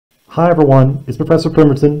Hi everyone, it's Professor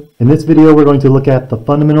Pemberton. In this video we're going to look at the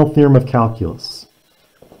Fundamental Theorem of Calculus.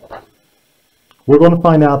 We're going to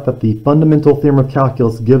find out that the Fundamental Theorem of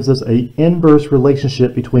Calculus gives us an inverse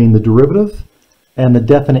relationship between the derivative and the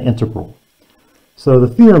definite integral. So the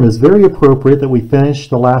theorem is very appropriate that we finish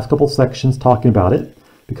the last couple sections talking about it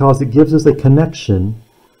because it gives us a connection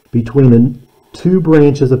between the two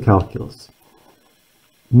branches of calculus.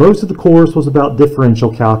 Most of the course was about differential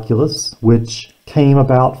calculus, which came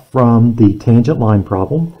about from the tangent line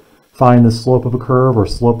problem. Find the slope of a curve or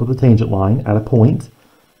slope of the tangent line at a point.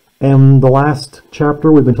 And the last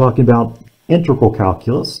chapter we've been talking about integral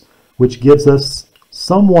calculus, which gives us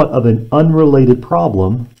somewhat of an unrelated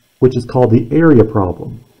problem, which is called the area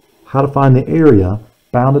problem. How to find the area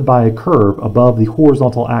bounded by a curve above the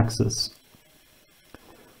horizontal axis.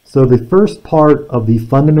 So the first part of the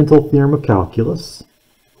Fundamental Theorem of Calculus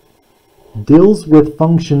deals with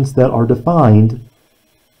functions that are defined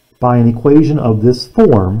by an equation of this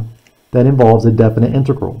form that involves a definite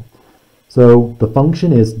integral. So the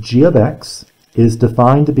function is g of x is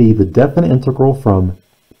defined to be the definite integral from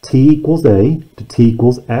t equals a to t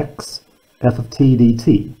equals x f of t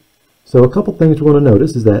dt. So a couple things we want to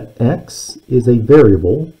notice is that x is a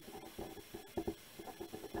variable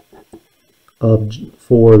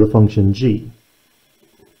for the function g.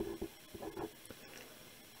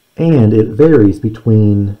 And it varies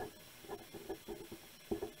between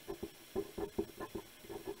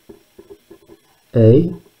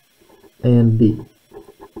a and b.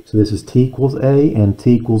 So this is t equals a and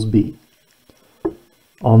t equals b.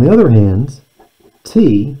 On the other hand,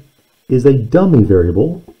 t is a dummy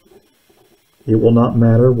variable. It will not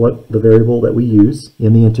matter what the variable that we use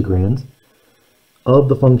in the integrand of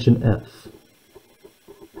the function f.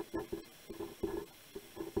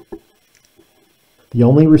 The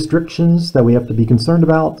only restrictions that we have to be concerned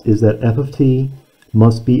about is that f of t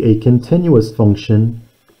must be a continuous function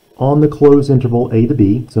on the closed interval a to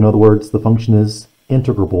b. So in other words, the function is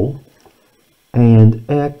integrable, and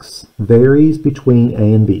x varies between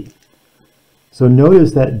a and b. So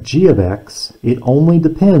notice that g of x, it only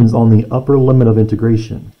depends on the upper limit of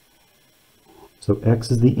integration. So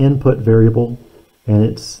x is the input variable, and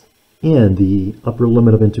it's in the upper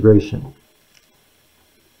limit of integration.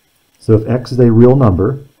 So if x is a real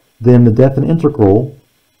number, then the definite integral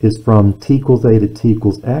is from t equals a to t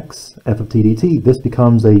equals x, f of t dt. This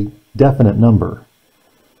becomes a definite number.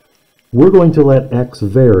 We're going to let x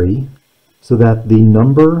vary so that the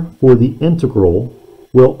number for the integral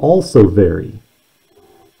will also vary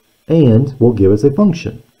and will give us a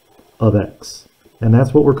function of x. And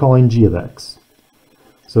that's what we're calling g of x.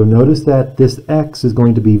 So notice that this x is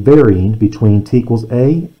going to be varying between t equals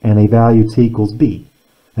a and a value t equals b.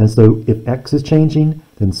 And so if x is changing,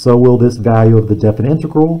 then so will this value of the definite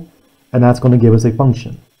integral, and that's going to give us a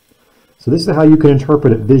function. So this is how you can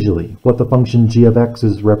interpret it visually, what the function g of x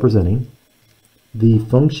is representing. The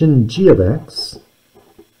function g of x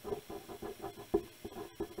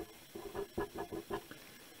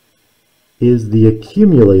is the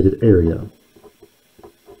accumulated area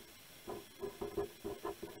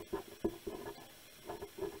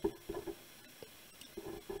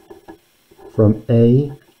from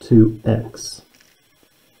a to x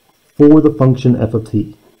for the function f of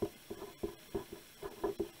t.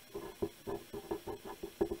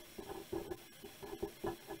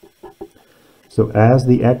 So as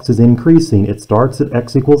the x is increasing, it starts at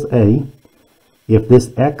x equals a. If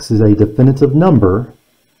this x is a definitive number,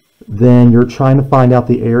 then you're trying to find out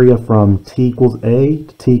the area from t equals a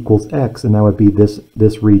to t equals x, and that would be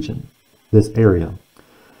this region, this area.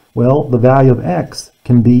 Well, the value of x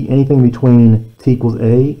can be anything between t equals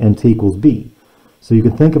a and t equals b. So you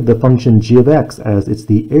can think of the function g of x as it's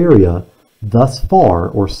the area thus far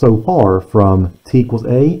or so far from t equals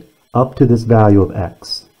a up to this value of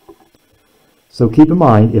x. So keep in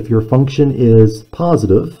mind, if your function is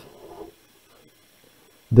positive,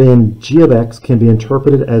 then g of x can be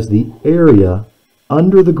interpreted as the area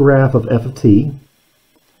under the graph of f of t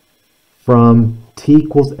from t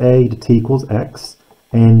equals a to t equals x.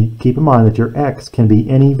 And keep in mind that your x can be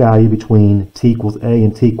any value between t equals a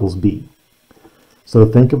and t equals b. So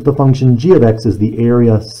think of the function g of x as the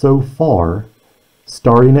area so far,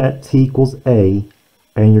 starting at t equals a,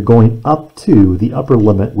 and you're going up to the upper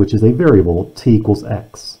limit, which is a variable, t equals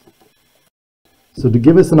x. So to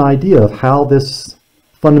give us an idea of how this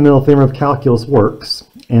fundamental theorem of calculus works,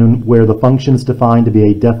 and where the function is defined to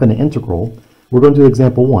be a definite integral, we're going to do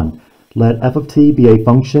example 1. Let f of t be a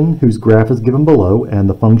function whose graph is given below, and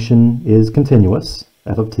the function is continuous,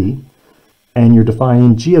 f of t. and you're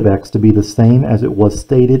defining g of x to be the same as it was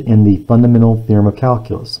stated in the Fundamental Theorem of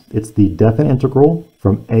Calculus. It's the definite integral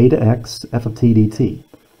from a to x f of t dt.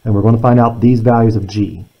 And we're going to find out these values of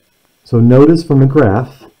g. So notice from the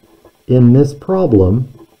graph, in this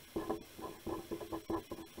problem,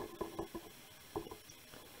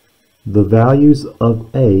 the values of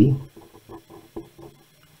a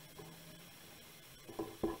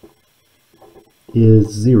is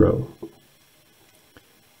 0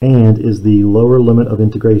 and is the lower limit of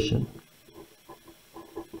integration.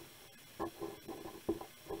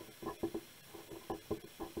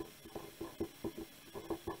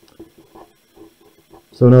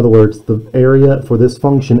 So in other words, the area for this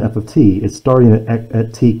function f of t is starting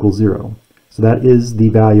at t equals 0. So that is the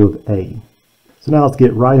value of a. So now let's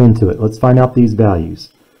get right into it. Let's find out these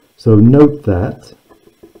values. So note that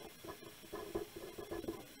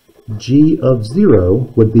g of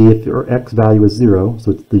 0 would be if your x value is 0.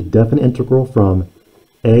 So it's the definite integral from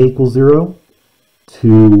a equals 0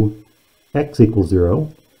 to x equals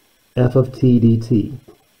 0, f of t dt.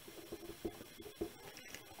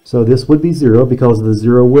 So this would be 0 because of the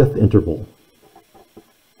 0 width interval.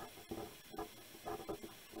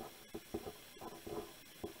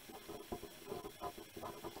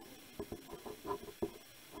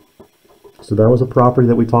 So that was a property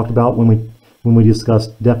that we talked about when we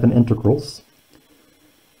discussed definite integrals.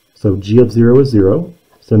 So g of 0 is 0.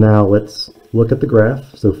 So now let's look at the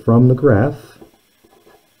graph. So from the graph,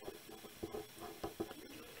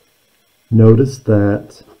 notice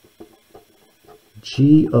that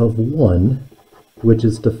g of 1, which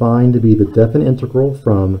is defined to be the definite integral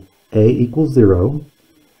from a equals 0,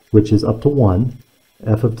 which is up to 1,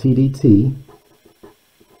 f of t dt,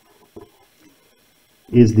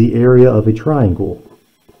 is the area of a triangle.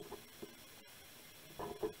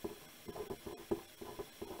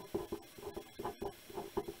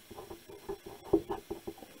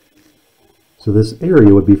 So this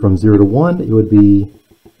area would be from 0 to 1. It would be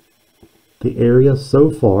the area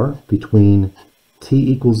so far between t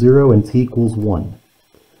equals 0 and t equals 1.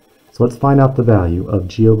 So let's find out the value of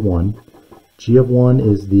g of 1. G of 1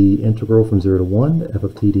 is the integral from 0 to 1, f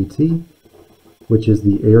of t dt, which is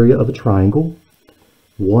the area of a triangle,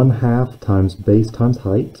 1/2 times base times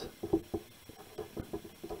height.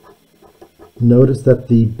 Notice that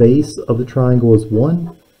the base of the triangle is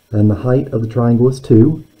 1 and the height of the triangle is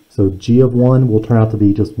 2, so g of 1 will turn out to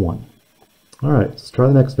be just 1. Alright, let's try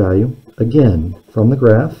the next value. Again, from the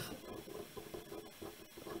graph,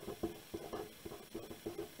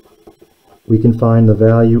 we can find the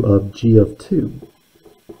value of g of 2,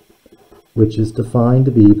 which is defined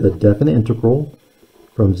to be the definite integral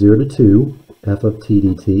from 0 to 2, f of t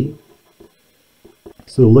dt.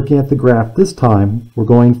 So looking at the graph this time, we're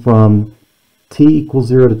going from t equals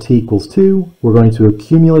 0 to t equals 2. We're going to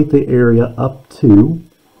accumulate the area up to,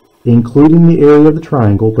 including the area of the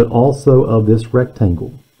triangle, but also of this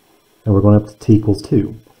rectangle. And we're going up to t equals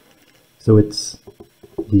 2. So it's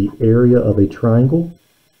the area of a triangle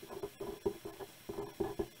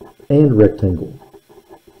and rectangle.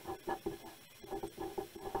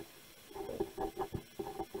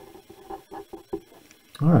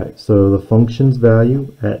 Alright, so the function's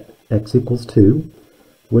value at x equals 2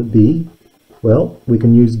 would be, well, we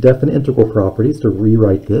can use definite integral properties to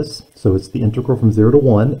rewrite this. So it's the integral from 0 to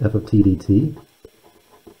 1, f of t dt,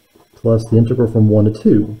 plus the integral from 1 to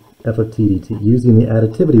 2, f of t dt, using the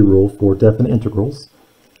additivity rule for definite integrals.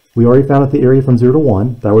 We already found out the area from 0 to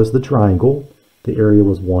 1. That was the triangle. The area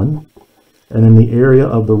was 1. And then the area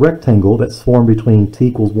of the rectangle that's formed between t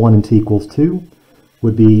equals 1 and t equals 2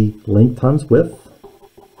 would be length times width.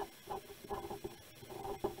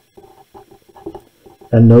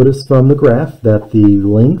 And notice from the graph that the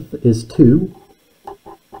length is 2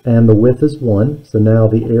 and the width is 1. So now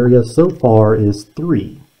the area so far is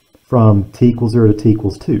 3 from t equals 0 to t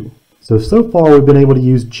equals 2. So far we've been able to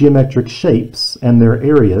use geometric shapes and their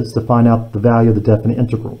areas to find out the value of the definite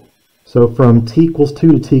integral. So from t equals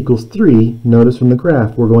 2 to t equals 3, notice from the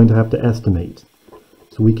graph we're going to have to estimate.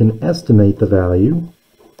 So we can estimate the value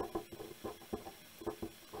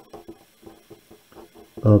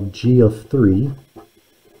of g of 3,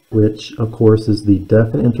 which of course is the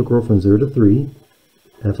definite integral from 0 to 3,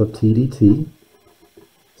 f of t dt,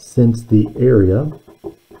 since the area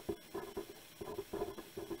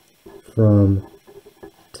from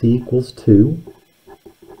t equals 2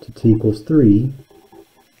 to t equals 3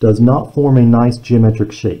 does not form a nice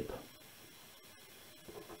geometric shape.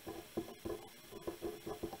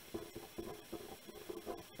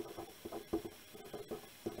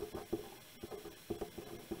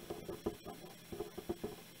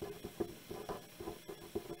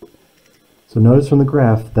 So notice from the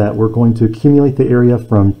graph that we're going to accumulate the area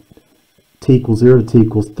from t equals 0 to t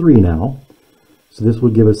equals 3 now. So this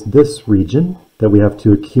would give us this region that we have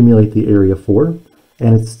to accumulate the area for,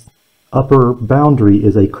 and its upper boundary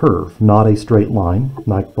is a curve, not a straight line,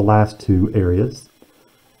 like the last two areas.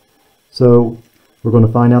 So we're going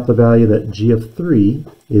to find out the value that g of 3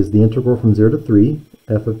 is the integral from 0 to 3,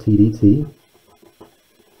 f of t dt,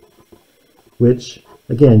 which,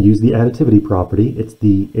 again, use the additivity property. It's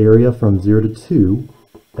the area from 0 to 2,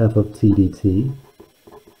 f of t dt,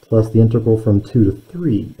 plus the integral from 2 to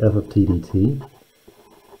 3, f of t dt.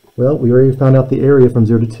 Well, we already found out the area from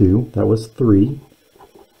 0 to 2, that was 3,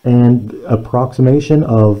 and approximation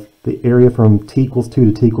of the area from t equals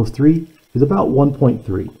 2 to t equals 3 is about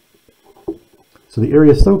 1.3. So the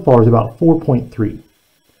area so far is about 4.3.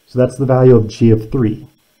 So that's the value of g of 3.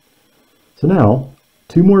 So now,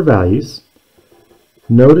 two more values.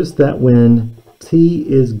 Notice that when t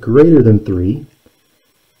is greater than 3,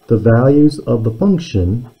 the values of the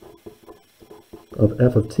function of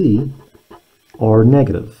f of t are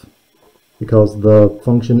negative, because the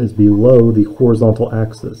function is below the horizontal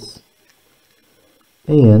axis.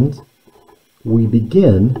 And we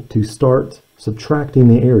begin to start subtracting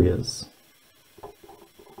the areas.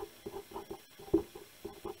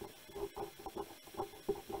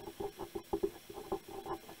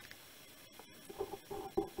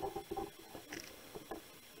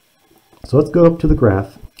 So let's go up to the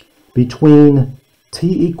graph. Between t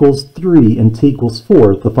equals 3 and t equals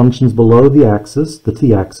 4, the function's below the axis, the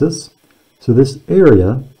t-axis. So this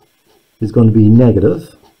area is going to be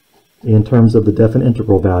negative in terms of the definite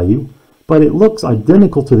integral value, but it looks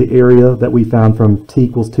identical to the area that we found from t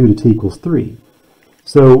equals 2 to t equals 3.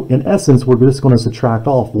 So in essence, we're just going to subtract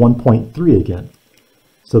off 1.3 again.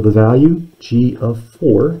 So the value g of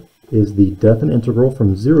 4 is the definite integral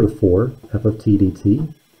from 0 to 4, f of t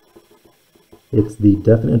dt. It's the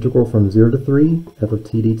definite integral from 0 to 3, f of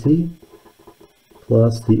t dt,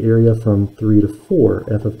 plus the area from 3 to 4,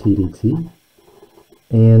 f of t dt.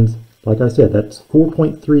 And like I said, that's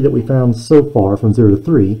 4.3 that we found so far from 0 to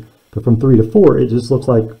 3, but from 3 to 4, it just looks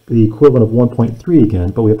like the equivalent of 1.3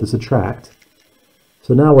 again, but we have to subtract.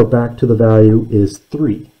 So now we're back to the value is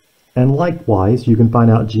 3. And likewise, you can find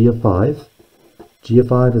out g of 5. G of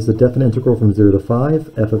 5 is the definite integral from 0 to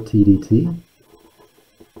 5, f of t dt.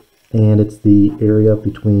 And it's the area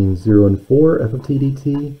between 0 and 4, f of t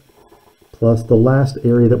dt, plus the last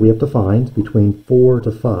area that we have to find, between 4 to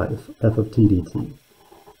 5, f of t dt.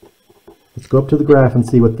 Let's go up to the graph and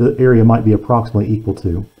see what the area might be approximately equal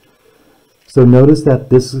to. So notice that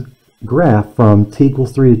this graph from t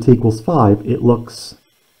equals 3 to t equals 5, it looks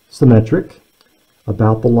symmetric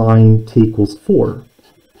about the line t equals 4.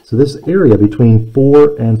 So this area between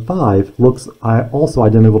 4 and 5 looks also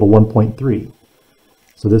identical to 1.3.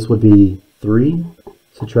 So this would be 3,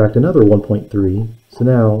 subtract another 1.3, so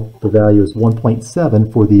now the value is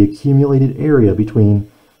 1.7 for the accumulated area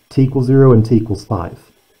between t equals 0 and t equals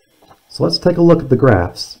 5. So let's take a look at the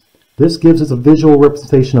graphs. This gives us a visual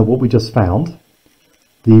representation of what we just found.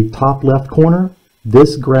 The top left corner,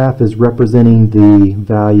 this graph is representing the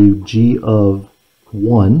value g of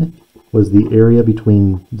 1 was the area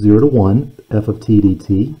between 0 to 1, f of t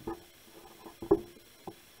dt.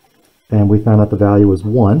 And we found out the value was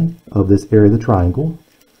 1 of this area of the triangle.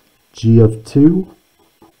 G of 2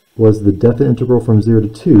 was the definite integral from 0 to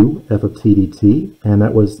 2, f of t dt, and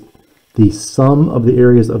that was the sum of the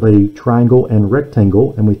areas of a triangle and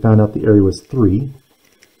rectangle, and we found out the area was 3.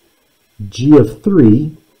 G of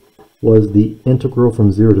 3 was the integral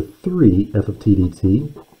from 0 to 3, f of t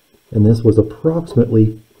dt, and this was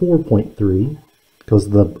approximately 4.3, because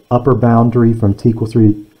the upper boundary from t equals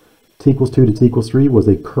 2 to t equals 3 was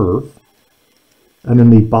a curve. And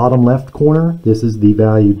in the bottom left corner, this is the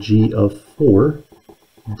value g of 4,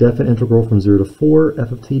 definite integral from 0 to 4,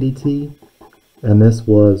 f of t dt, and this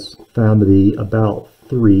was found to be about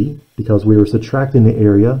 3, because we were subtracting the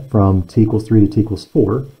area from t equals 3 to t equals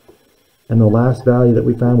 4. And the last value that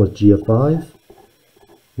we found was g of 5,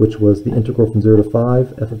 which was the integral from 0 to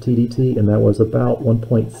 5, f of t dt, and that was about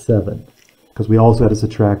 1.7, because we also had to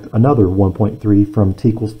subtract another 1.3 from t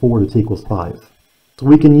equals 4 to t equals 5. So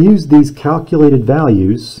we can use these calculated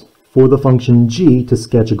values for the function g to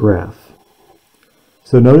sketch a graph.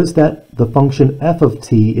 So notice that the function f of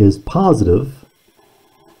t is positive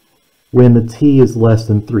when the t is less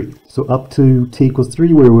than 3. So up to t equals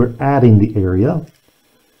 3, where we're adding the area.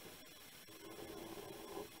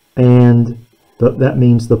 And that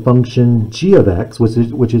means the function g of x,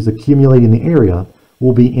 which is accumulating the area,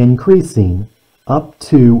 will be increasing up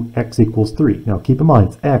to x equals 3. Now keep in mind,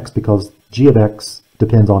 it's x because g of x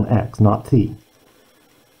depends on x, not t.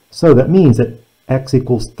 So that means that x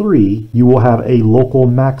equals 3, you will have a local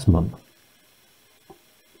maximum.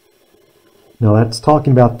 Now that's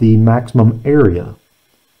talking about the maximum area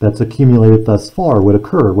that's accumulated thus far would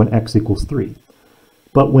occur when x equals 3.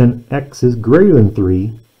 But when x is greater than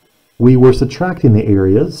 3, we were subtracting the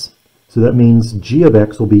areas, so that means g of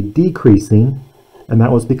x will be decreasing, and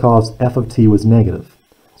that was because f of t was negative.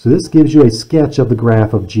 So this gives you a sketch of the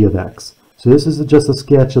graph of g of x. So this is just a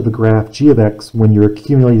sketch of the graph g of x when you're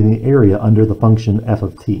accumulating the area under the function f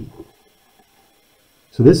of t.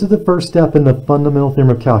 So this is the first step in the fundamental theorem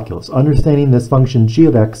of calculus. Understanding this function g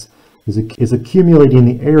of x is accumulating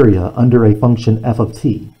the area under a function f of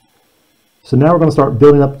t. So now we're going to start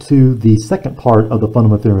building up to the second part of the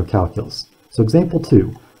fundamental theorem of calculus. So example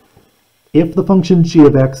 2. If the function g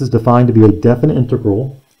of x is defined to be a definite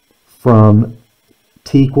integral from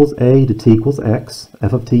t equals a to t equals x,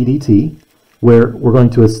 f of t dt, where we're going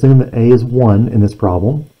to assume that a is 1 in this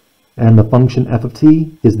problem, and the function f of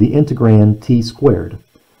t is the integrand t squared.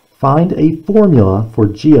 Find a formula for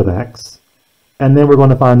g of x, and then we're going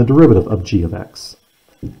to find the derivative of g of x.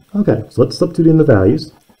 Okay, so let's substitute in the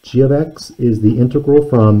values. G of x is the integral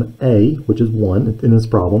from a, which is 1 in this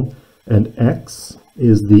problem, and x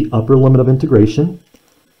is the upper limit of integration.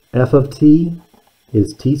 F of t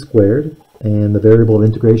is t squared, and the variable of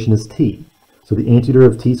integration is t. So the antiderivative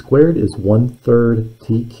of t squared is 1/3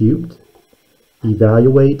 t cubed.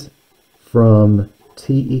 Evaluate from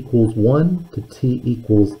t equals 1 to t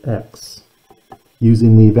equals x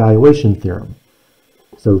using the evaluation theorem.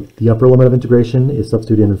 So the upper limit of integration is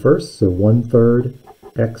substituted in first, so 1/3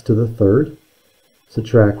 x to the third,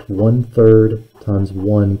 subtract 1/3 times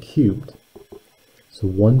 1 cubed. So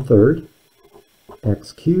 1/3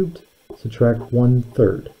 x cubed, subtract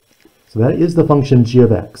 1/3. So that is the function g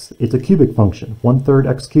of x. It's a cubic function, 1/3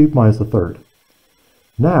 x cubed minus the third.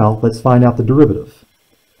 Now let's find out the derivative.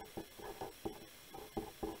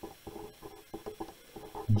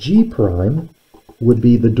 G prime would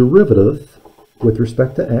be the derivative with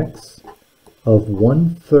respect to x of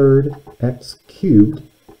 1/3 x cubed,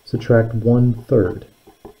 subtract 1/3.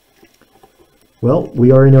 Well,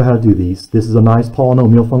 we already know how to do these. This is a nice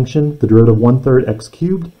polynomial function. The derivative of 1/3 x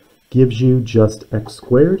cubed gives you just x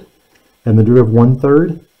squared, and the derivative of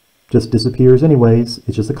 1/3 just disappears anyways.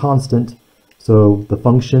 It's just a constant. So the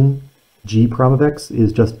function g prime of x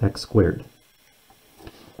is just x squared.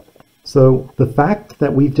 So the fact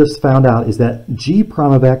that we've just found out is that g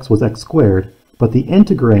prime of x was x squared, but the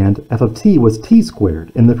integrand f of t was t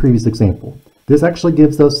squared in the previous example. This actually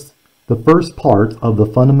gives us the first part of the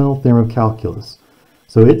fundamental theorem of calculus.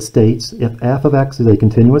 So it states if f of x is a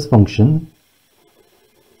continuous function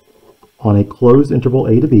on a closed interval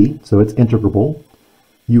a to b, so it's integrable,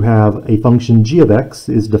 you have a function g of x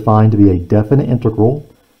is defined to be a definite integral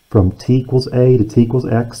from t equals a to t equals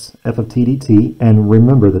x, f of t dt, and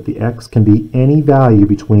remember that the x can be any value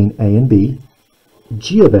between a and b.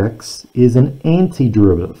 G of x is an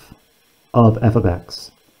antiderivative of f of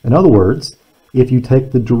x. In other words, if you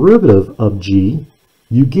take the derivative of g,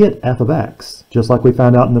 you get f of x, just like we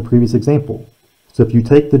found out in the previous example. So if you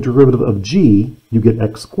take the derivative of g, you get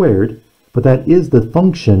x squared, but that is the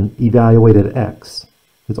function evaluated at x.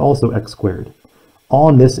 It's also x squared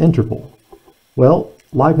on this interval. Well,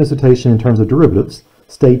 Leibniz notation in terms of derivatives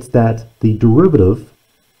states that the derivative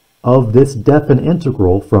of this definite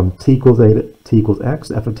integral from t equals a to t equals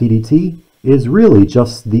x, f of t dt, is really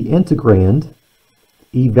just the integrand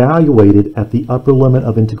evaluated at the upper limit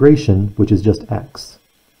of integration, which is just x,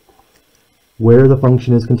 where the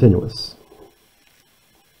function is continuous.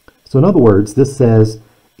 So in other words, this says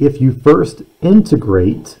if you first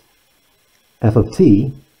integrate f of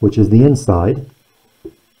t, which is the inside,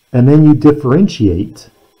 and then you differentiate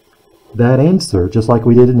that answer, just like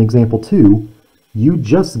we did in example 2, you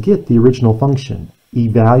just get the original function,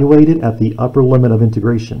 evaluated at the upper limit of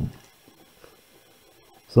integration.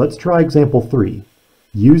 So let's try example 3.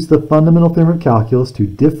 Use the fundamental theorem of calculus to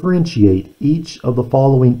differentiate each of the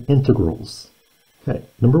following integrals. Okay,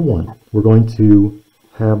 number 1, we're going to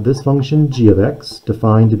have this function g of x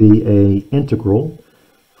defined to be an integral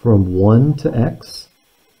from 1 to x,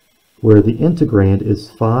 where the integrand is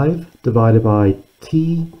 5 divided by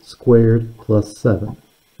t squared plus 7,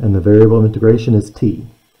 and the variable of integration is t.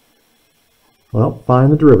 Well,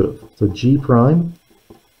 find the derivative. So g prime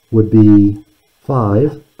would be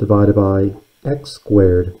 5 divided by x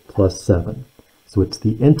squared plus 7. So it's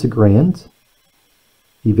the integrand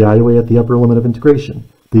evaluated at the upper limit of integration.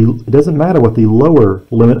 It doesn't matter what the lower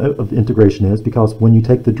limit of integration is, because when you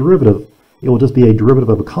take the derivative, it will just be a derivative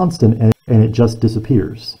of a constant, and it just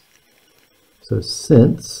disappears. So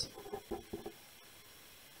since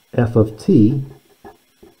f of t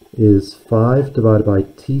is 5 divided by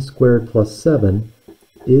t squared plus 7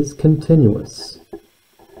 is continuous,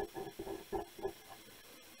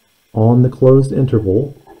 on the closed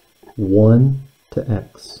interval 1 to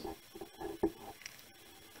x.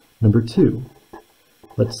 Number 2,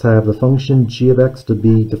 let's have the function g of x to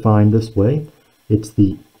be defined this way. It's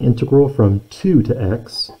the integral from 2 to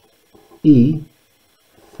x, e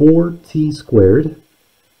 4t squared,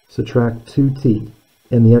 subtract 2t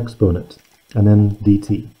in the exponent, and then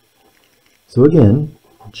dt. So again,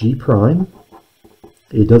 g prime,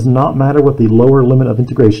 it does not matter what the lower limit of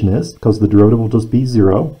integration is, because the derivative will just be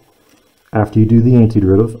 0 after you do the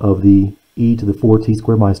antiderivative of the e to the 4t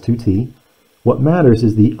squared minus 2t. What matters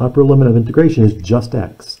is the upper limit of integration is just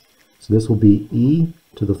x. So this will be e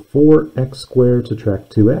to the 4x squared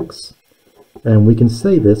subtract 2x. And we can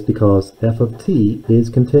say this because f of t is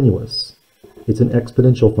continuous. It's an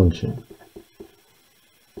exponential function.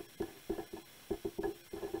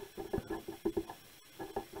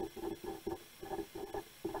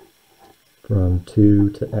 From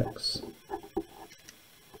 2 to x.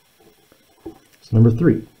 So number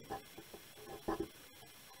 3.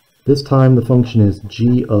 This time the function is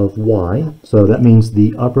g of y, so that means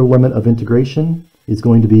the upper limit of integration is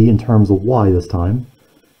going to be in terms of y this time.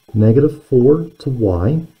 Negative 4 to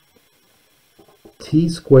y, t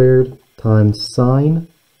squared times sine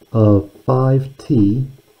of 5t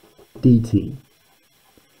dt.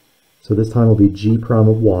 So this time will be g prime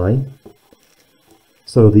of y.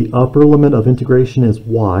 So the upper limit of integration is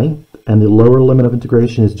y, and the lower limit of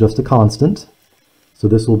integration is just a constant. So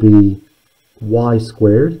this will be y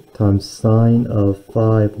squared times sine of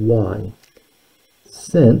 5y.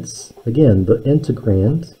 Since, again, the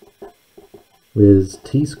integrand is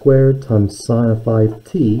t squared times sine of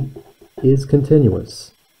 5t is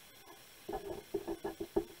continuous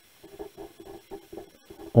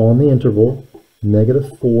on the interval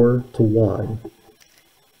negative 4 to y.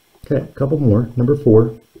 Okay, a couple more. Number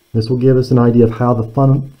 4. This will give us an idea of how the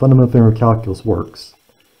fundamental theorem of calculus works.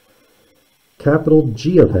 Capital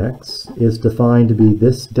G of x is defined to be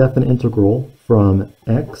this definite integral from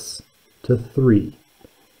x to 3,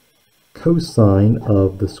 cosine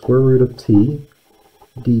of the square root of t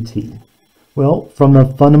dt. Well, from the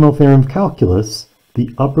fundamental theorem of calculus,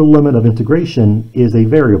 the upper limit of integration is a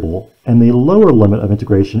variable, and the lower limit of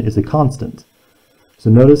integration is a constant.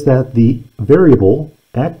 So notice that the variable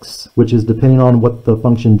x, which is depending on what the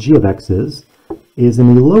function g of x is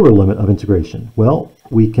in the lower limit of integration. Well,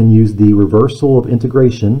 we can use the reversal of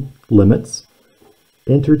integration limits,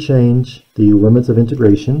 interchange the limits of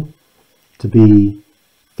integration to be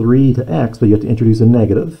 3 to x, but you have to introduce a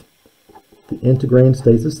negative. The integrand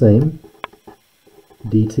stays the same,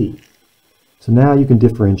 dt. So now you can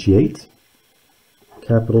differentiate.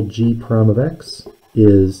 Capital G prime of x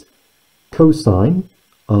is cosine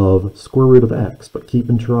of square root of x, but keep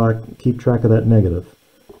track of that negative.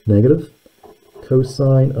 Negative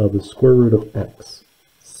cosine of the square root of x.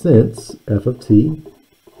 Since f of t,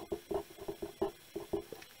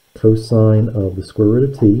 cosine of the square root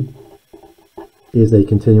of t, is a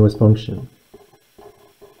continuous function.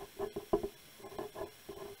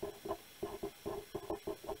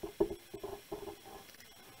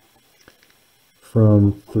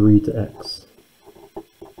 From 3 to x.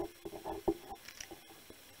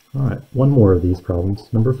 Alright, one more of these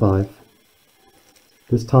problems. Number 5.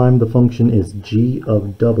 This time the function is g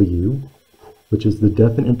of w, which is the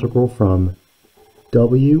definite integral from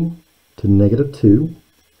w to negative 2.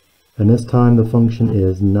 And this time the function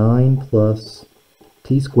is 9 plus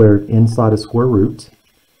t squared inside a square root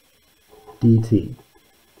dt.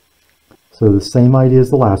 So the same idea as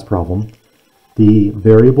the last problem. The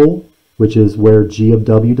variable, which is where g of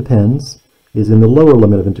w depends, is in the lower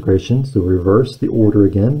limit of integration, so reverse the order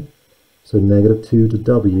again. So negative 2 to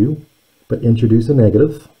w, but introduce a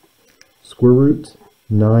negative. Square root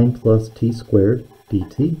 9 plus t squared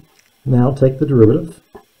dt. Now take the derivative.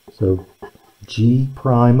 So g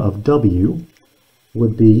prime of w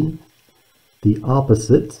would be the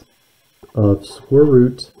opposite of square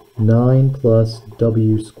root 9 plus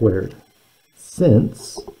w squared.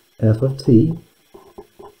 Since f of t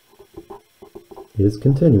is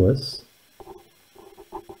continuous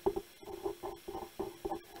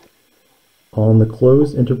on the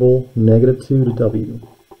closed interval negative 2 to w.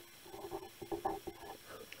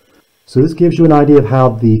 So this gives you an idea of how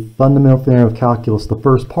the fundamental theorem of calculus, the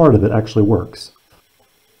first part of it, actually works.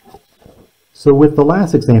 So with the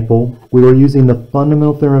last example, we were using the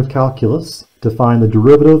fundamental theorem of calculus to find the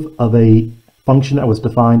derivative of a function that was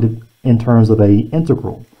defined in terms of an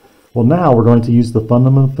integral. Well, now we're going to use the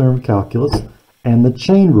fundamental theorem of calculus and the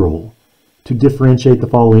chain rule to differentiate the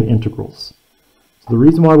following integrals. So the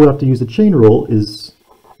reason why we have to use the chain rule is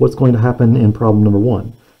what's going to happen in problem number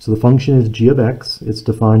 1. So the function is g of x. It's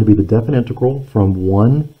defined to be the definite integral from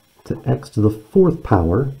 1 to x to the fourth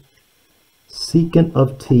power secant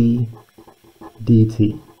of t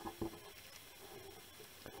dt.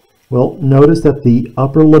 Well, notice that the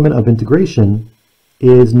upper limit of integration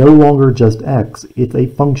is no longer just x, it's a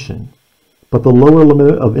function. But the lower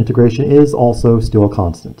limit of integration is also still a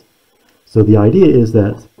constant. So the idea is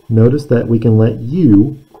that, notice that we can let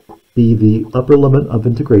u be the upper limit of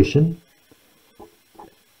integration,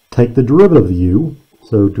 take the derivative of u,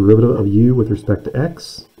 so derivative of u with respect to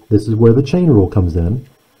x, this is where the chain rule comes in.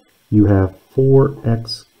 You have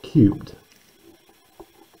 4x cubed.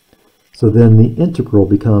 So then the integral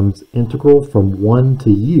becomes integral from 1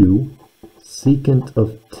 to u secant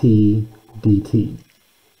of t dt.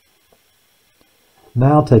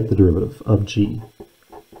 Now take the derivative of g.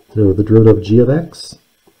 So the derivative of g of x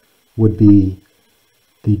would be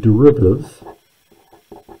the derivative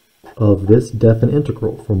of this definite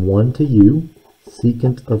integral from 1 to u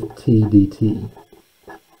secant of t dt,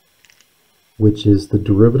 which is the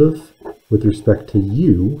derivative with respect to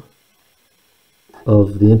u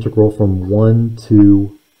of the integral from 1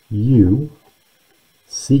 to u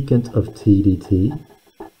secant of t dt.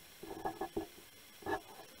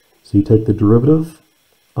 So you take the derivative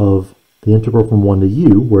of the integral from 1 to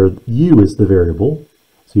u, where u is the variable.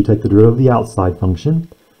 So you take the derivative of the outside function.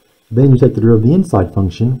 Then you take the derivative of the inside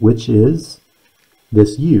function, which is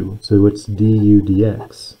this u. So it's du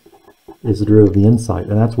dx is the derivative of the inside.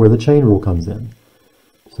 And that's where the chain rule comes in.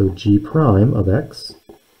 So g prime of x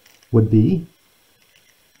would be,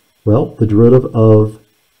 well, the derivative of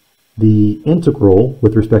the integral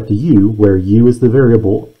with respect to u, where u is the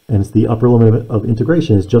variable and it's the upper limit of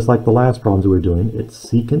integration, is just like the last problems we were doing. It's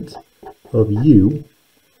secant of u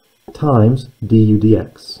times du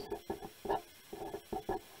dx.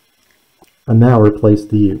 And now replace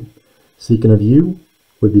the u. Secant of u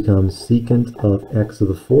would become secant of x to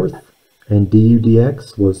the fourth, and du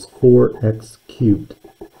dx was 4x cubed.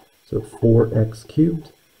 So 4x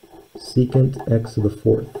cubed secant x to the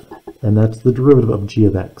fourth. And that's the derivative of g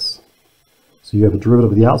of x. So you have a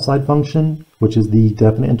derivative of the outside function, which is the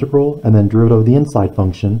definite integral, and then derivative of the inside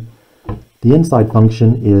function. The inside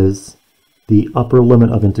function is the upper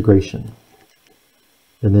limit of integration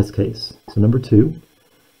in this case. So number 2,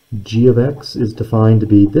 g of x is defined to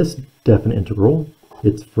be this definite integral.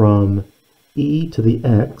 It's from e to the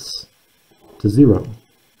x to 0,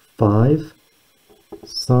 5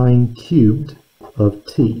 sine cubed of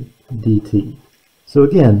t dt. So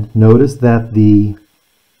again, notice that the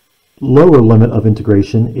lower limit of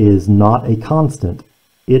integration is not a constant.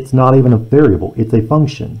 It's not even a variable, it's a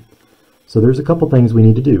function. So there's a couple things we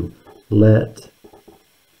need to do. Let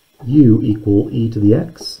u equal e to the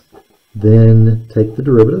x, then take the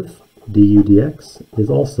derivative. Du dx is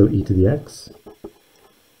also e to the x.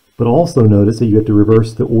 But also notice that you have to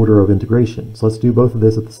reverse the order of integration. So let's do both of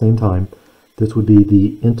this at the same time. This would be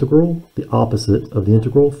the integral, the opposite of the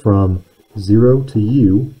integral from 0 to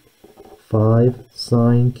u, 5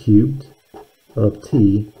 sine cubed of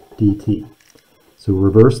t dt. So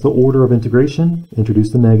reverse the order of integration,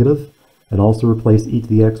 introduce the negative, and also replace e to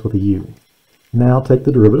the x with a u. Now take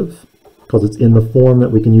the derivative, because it's in the form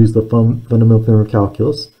that we can use the Fundamental Theorem of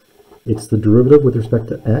Calculus. It's the derivative with respect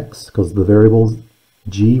to x, because the variable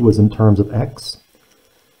g was in terms of x,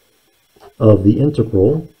 of the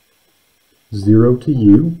integral 0 to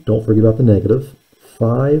u, don't forget about the negative,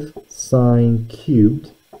 5 sine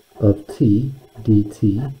cubed of t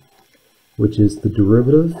dt, which is the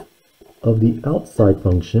derivative of the outside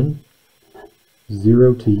function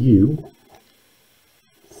 0 to u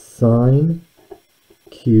sine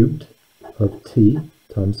cubed of t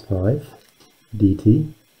times 5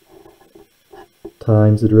 dt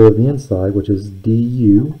times the derivative of the inside, which is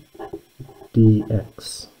du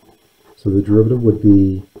dx. So the derivative would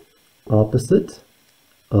be opposite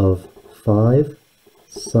of 5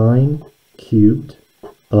 sine cubed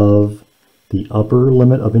of the upper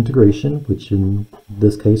limit of integration, which in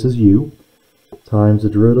this case is u, times the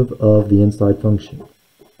derivative of the inside function.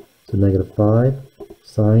 So negative 5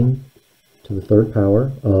 sine to the third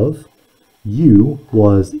power of u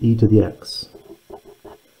was e to the x.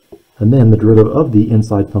 And then the derivative of the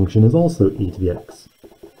inside function is also e to the x.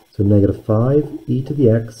 So negative 5 e to the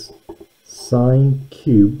x sine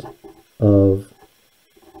cubed of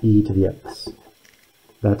e to the x.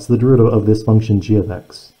 That's the derivative of this function g of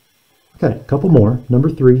x. Okay, a couple more. Number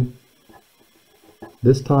 3.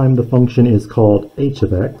 This time the function is called h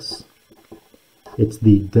of x. It's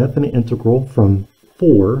the definite integral from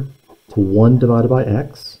 4 to 1 divided by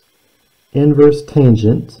x, inverse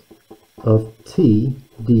tangent of t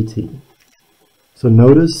dt. So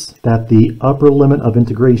notice that the upper limit of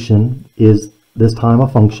integration is this time a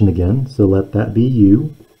function again, so let that be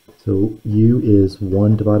u. So u is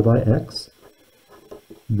 1 divided by x.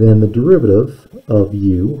 Then the derivative of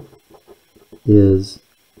u is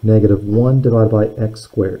negative 1 divided by x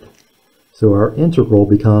squared. So our integral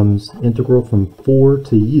becomes integral from 4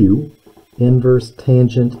 to u inverse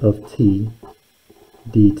tangent of t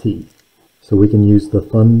dt. So we can use the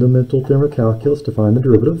fundamental theorem of calculus to find the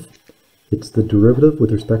derivative. It's the derivative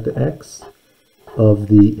with respect to x of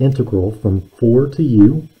the integral from 4 to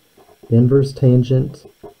u inverse tangent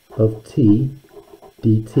of t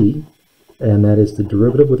dt, and that is the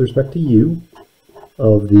derivative with respect to u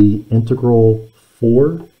of the integral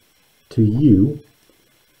 4 to u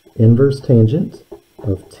inverse tangent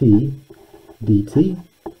of t dt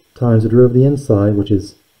times the derivative of the inside, which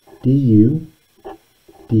is du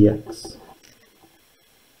dx.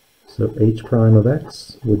 So h prime of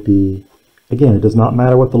x would be, again, it does not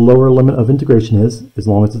matter what the lower limit of integration is, as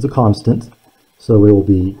long as it's a constant. So it will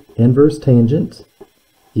be inverse tangent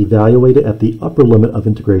evaluated at the upper limit of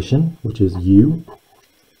integration, which is u,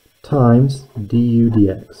 times du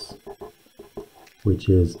dx, which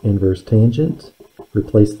is inverse tangent.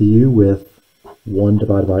 Replace the u with 1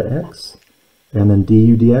 divided by x, and then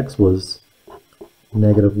du dx was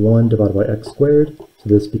negative 1 divided by x squared. So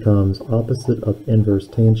this becomes opposite of inverse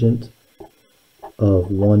tangent of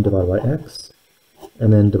 1 divided by x,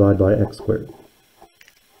 and then divided by x squared.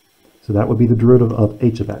 So that would be the derivative of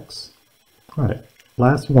h of x. All right,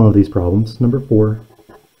 last one of these problems, number 4.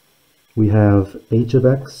 We have h of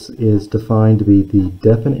x is defined to be the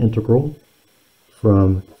definite integral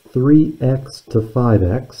from 3x to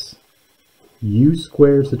 5x, u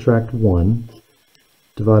squared subtract 1,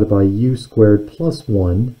 divided by u squared plus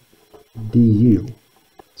 1 du.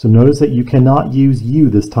 So notice that you cannot use u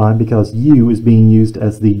this time because u is being used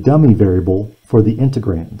as the dummy variable for the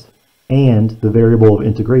integrand and the variable of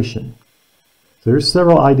integration. So there's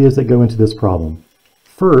several ideas that go into this problem.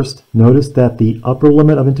 First, notice that the upper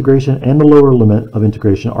limit of integration and the lower limit of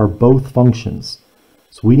integration are both functions.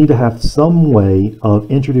 So we need to have some way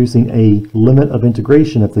of introducing a limit of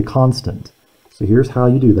integration that's a constant. So here's how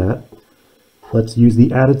you do that. Let's use the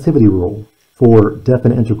additivity rule for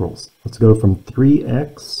definite integrals. Let's go from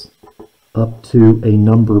 3x up to a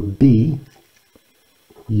number b,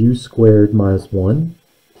 u squared minus 1,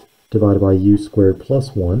 divided by u squared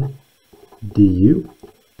plus 1, du,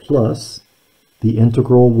 plus the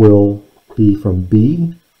integral will be from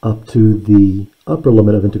b up to the upper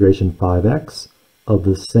limit of integration 5x of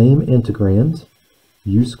the same integrand,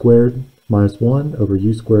 u squared minus 1 over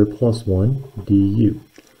u squared plus 1 du.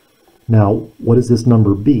 Now, what is this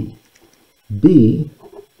number b? b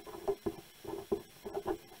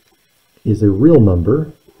is a real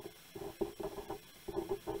number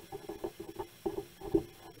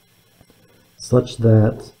such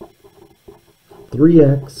that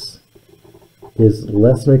 3x is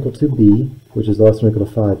less than or equal to b, which is less than or equal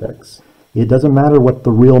to 5x. It doesn't matter what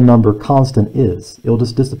the real number constant is. It'll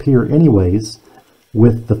just disappear anyways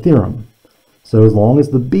with the theorem. So as long as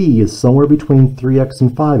the b is somewhere between 3x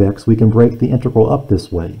and 5x, we can break the integral up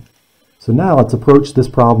this way. So now let's approach this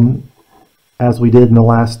problem as we did in the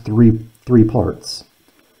last three parts.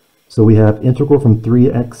 So we have integral from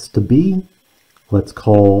 3x to b. Let's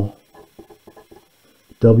call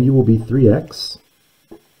w will be 3x.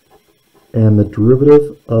 And the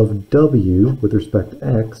derivative of w with respect to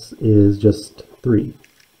x is just 3.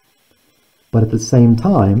 But at the same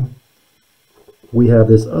time, we have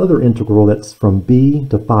this other integral that's from b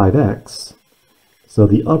to 5x. So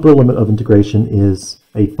the upper limit of integration is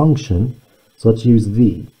a function. So let's use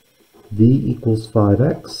v. v equals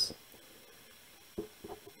 5x.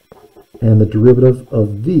 And the derivative of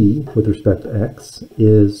v with respect to x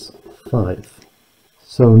is 5.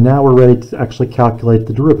 So now we're ready to actually calculate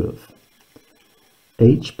the derivative.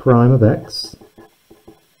 H prime of x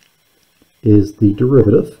is the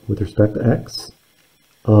derivative with respect to x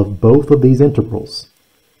of both of these integrals.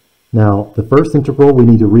 Now, the first integral, we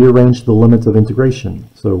need to rearrange the limits of integration.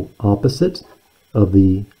 So opposite of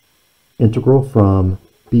the integral from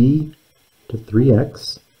b to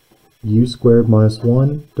 3x, u squared minus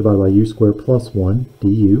 1 divided by u squared plus 1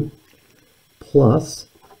 du, plus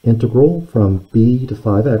integral from b to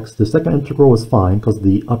 5x. The second integral was fine because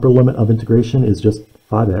the upper limit of integration is just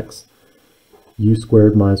 5x. U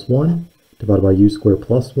squared minus 1 divided by u squared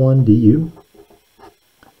plus 1 du.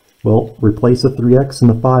 Well, replace the 3x and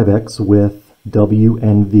the 5x with w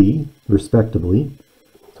and v, respectively.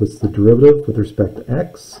 So it's the derivative with respect to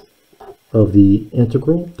x of the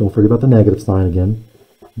integral, don't forget about the negative sign again,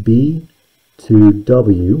 b to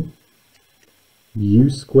w, u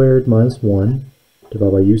squared minus 1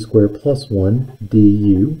 divided by u squared plus 1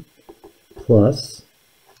 du, plus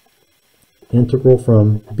integral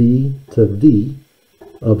from b to v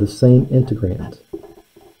of the same integrand.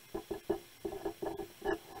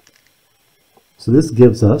 So this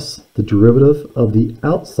gives us the derivative of the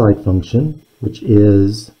outside function, which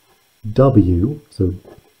is w, so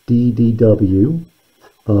d dw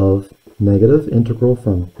of negative integral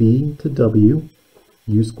from b to w,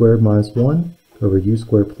 u squared minus 1 over u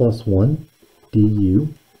squared plus 1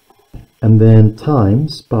 du, and then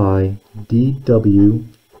times by dw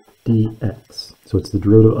dx. So it's the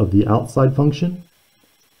derivative of the outside function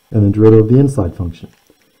and the derivative of the inside function,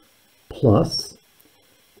 plus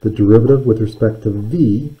the derivative with respect to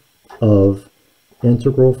v of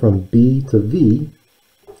integral from b to v,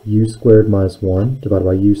 u squared minus 1 divided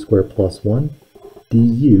by u squared plus 1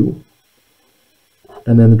 du,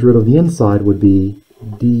 and then the derivative of the inside would be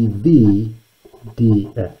dv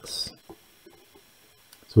dx.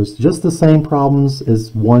 So it's just the same problems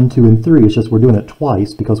as 1, 2, and 3, it's just we're doing it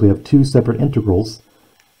twice because we have two separate integrals.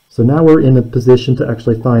 So now we're in a position to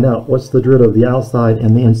actually find out what's the derivative of the outside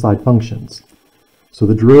and the inside functions. So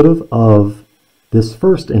the derivative of this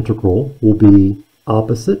first integral will be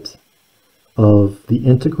opposite of the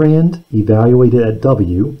integrand evaluated at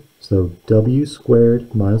w, so w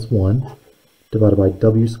squared minus 1 divided by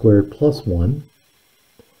w squared plus 1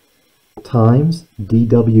 times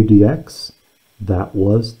dw dx, that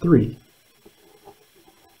was 3,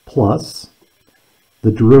 plus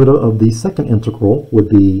the derivative of the second integral would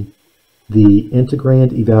be the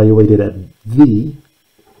integrand evaluated at v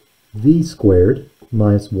squared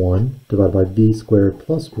minus 1 divided by v squared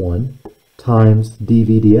plus 1 times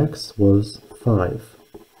dv dx was 5.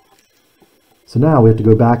 So now we have to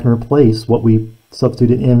go back and replace what we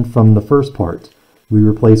substituted in from the first part. We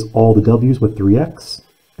replace all the w's with 3x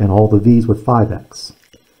and all the v's with 5x.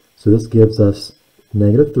 So this gives us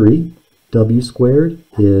negative 3. W squared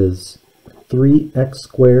is 3x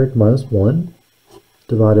squared minus 1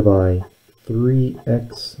 divided by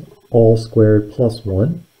 3x all squared plus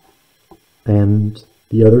 1. And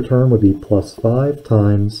the other term would be plus 5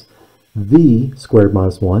 times v squared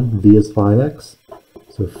minus 1. V is 5x.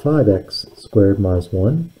 So 5x squared minus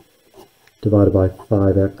 1 divided by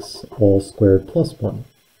 5x all squared plus 1.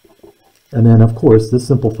 And then, of course, this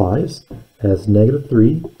simplifies as negative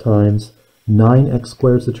 3 times 9x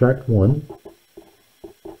squared subtract 1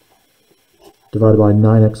 divided by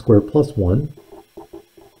 9x squared plus 1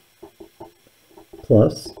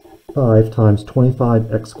 plus 5 times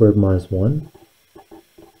 25x squared minus 1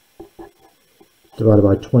 divided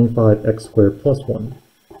by 25x squared plus 1.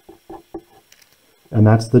 And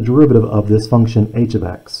that's the derivative of this function h of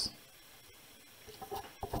x.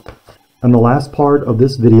 And the last part of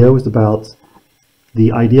this video is about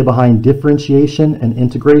the idea behind differentiation and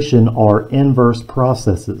integration are inverse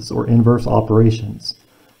processes or inverse operations.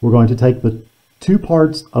 We're going to take the two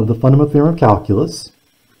parts of the Fundamental Theorem of Calculus,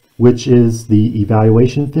 which is the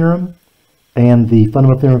Evaluation Theorem and the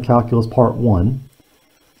Fundamental Theorem of Calculus Part 1,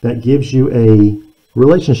 that gives you a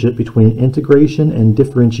relationship between integration and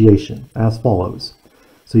differentiation as follows.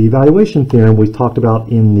 So the Evaluation Theorem we talked about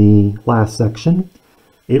in the last section.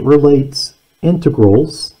 It relates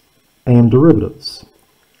integrals and derivatives.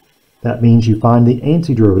 That means you find the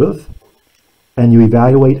antiderivative and you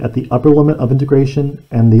evaluate at the upper limit of integration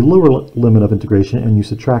and the lower limit of integration, and you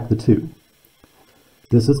subtract the two.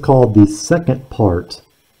 This is called the second part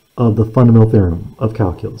of the Fundamental Theorem of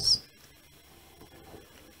Calculus.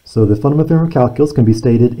 So the Fundamental Theorem of Calculus can be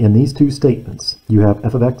stated in these two statements. You have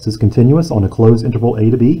f of x is continuous on a closed interval a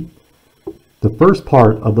to b. The first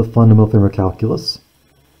part of the Fundamental Theorem of Calculus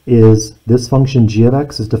is this function g of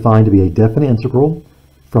x is defined to be a definite integral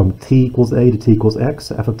from t equals a to t equals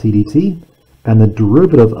x, f of t dt, and the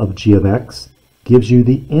derivative of g of x gives you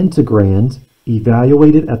the integrand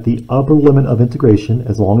evaluated at the upper limit of integration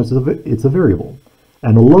as long as it's a variable,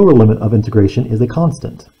 and the lower limit of integration is a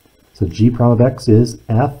constant. So g prime of x is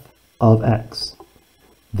f of x.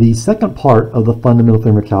 The second part of the Fundamental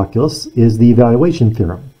Theorem of Calculus is the Evaluation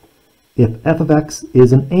Theorem. If f of x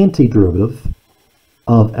is an antiderivative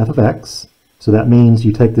of f of x, so that means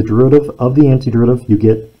you take the derivative of the antiderivative, you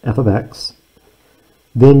get f of x,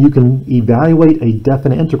 then you can evaluate a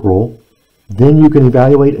definite integral. Then you can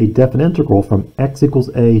evaluate a definite integral from x equals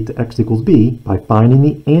a to x equals b by finding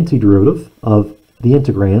the antiderivative of the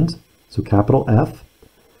integrand, so capital F,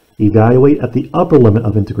 evaluate at the upper limit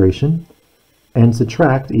of integration, and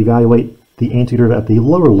evaluate the antiderivative at the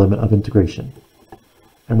lower limit of integration.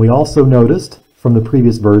 And we also noticed from the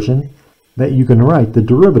previous version that you can write the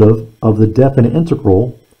derivative of the definite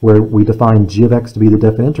integral, where we define g of x to be the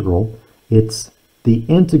definite integral. It's the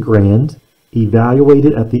integrand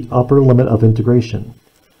evaluated at the upper limit of integration.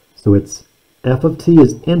 So it's f of t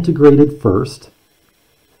is integrated first,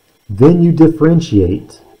 then you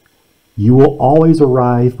differentiate, you will always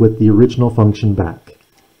arrive with the original function back.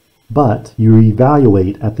 But you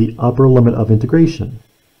evaluate at the upper limit of integration.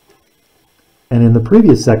 And in the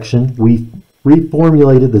previous section, we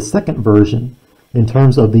reformulated the second version in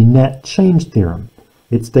terms of the net change theorem.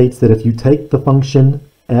 It states that if you take the function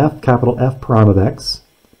f, capital F prime of x,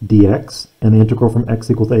 dx, and the integral from x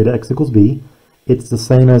equals a to x equals b, it's the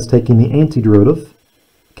same as taking the antiderivative,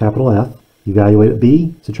 capital F, evaluate at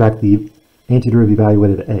b, subtract the antiderivative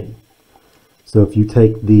evaluated at a. So if you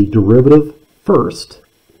take the derivative first,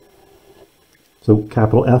 so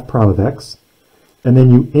capital F prime of x, and then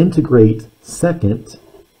you integrate second,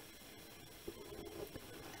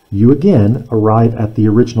 you again arrive at the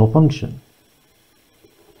original function.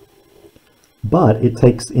 But it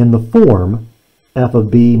takes in the form f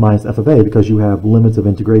of b minus f of a because you have limits of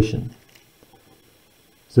integration.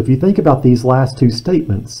 So if you think about these last two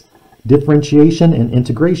statements, differentiation and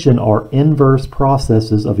integration are inverse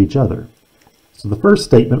processes of each other. So the first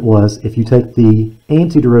statement was if you take the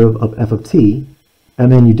antiderivative of f of t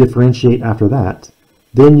and then you differentiate after that,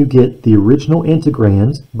 then you get the original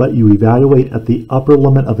integrand, but you evaluate at the upper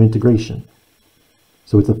limit of integration.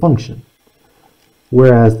 So it's a function.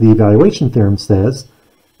 Whereas the evaluation theorem says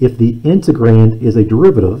if the integrand is a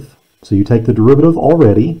derivative, so you take the derivative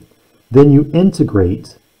already, then you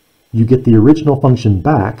integrate, you get the original function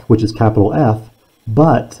back, which is capital F,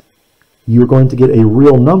 but you're going to get a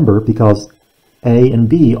real number because a and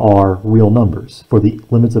b are real numbers for the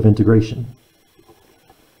limits of integration.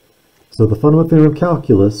 So the Fundamental Theorem of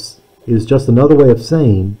Calculus is just another way of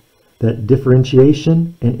saying that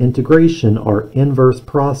differentiation and integration are inverse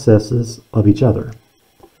processes of each other.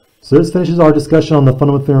 So this finishes our discussion on the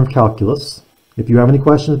Fundamental Theorem of Calculus. If you have any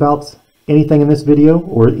questions about anything in this video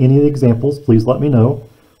or any of the examples, please let me know.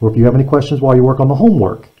 Or if you have any questions while you work on the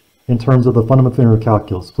homework in terms of the Fundamental Theorem of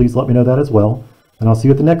Calculus, please let me know that as well. And I'll see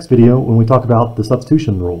you at the next video when we talk about the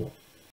substitution rule.